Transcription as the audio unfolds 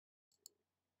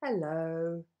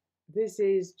Hello, this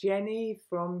is Jenny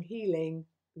from Healing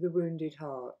the Wounded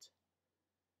Heart.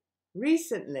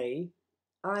 Recently,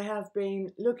 I have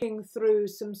been looking through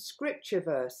some scripture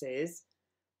verses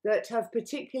that have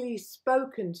particularly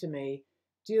spoken to me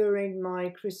during my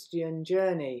Christian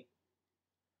journey.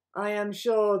 I am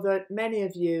sure that many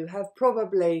of you have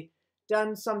probably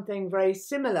done something very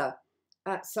similar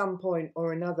at some point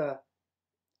or another.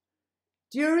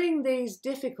 During these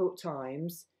difficult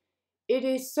times, it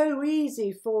is so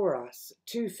easy for us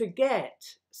to forget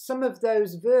some of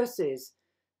those verses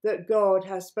that God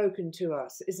has spoken to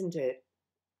us, isn't it?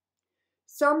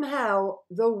 Somehow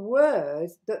the word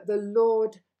that the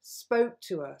Lord spoke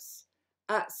to us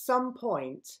at some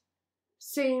point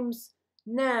seems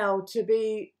now to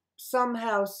be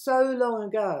somehow so long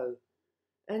ago.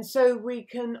 And so we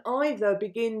can either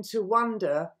begin to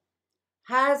wonder,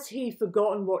 has he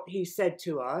forgotten what he said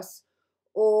to us?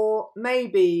 Or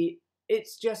maybe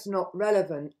it's just not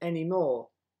relevant anymore.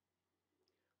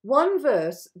 One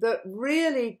verse that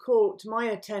really caught my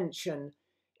attention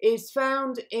is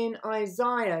found in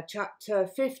Isaiah chapter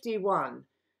 51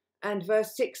 and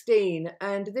verse 16,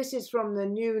 and this is from the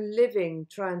New Living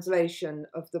Translation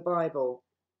of the Bible.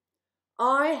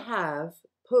 I have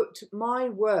put my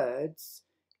words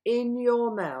in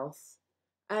your mouth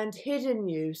and hidden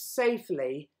you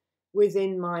safely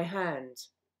within my hand.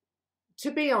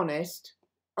 To be honest,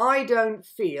 I don't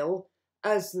feel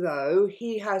as though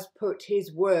he has put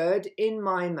his word in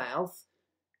my mouth.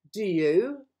 Do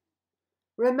you?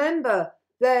 Remember,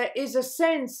 there is a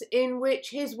sense in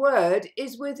which his word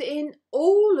is within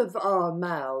all of our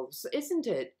mouths, isn't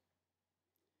it?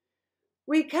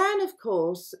 We can, of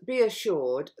course, be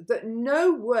assured that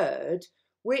no word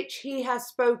which he has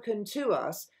spoken to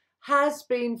us has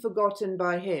been forgotten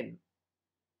by him.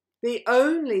 The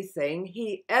only thing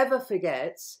he ever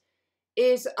forgets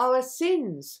is our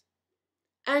sins.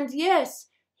 And yes,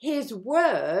 his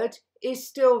word is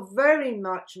still very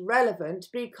much relevant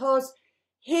because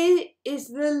he is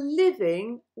the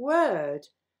living word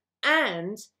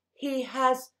and he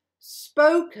has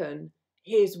spoken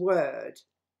his word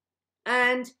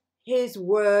and his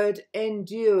word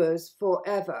endures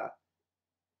forever.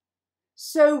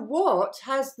 So what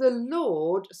has the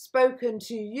Lord spoken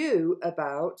to you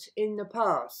about in the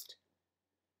past?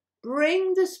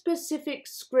 Bring the specific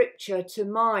scripture to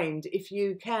mind if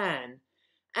you can,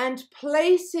 and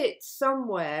place it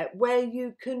somewhere where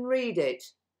you can read it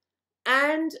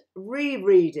and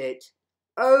reread it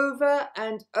over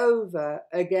and over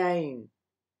again.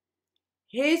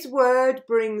 His word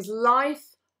brings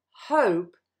life,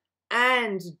 hope,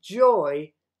 and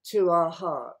joy to our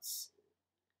hearts.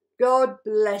 God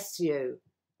bless you.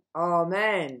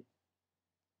 Amen.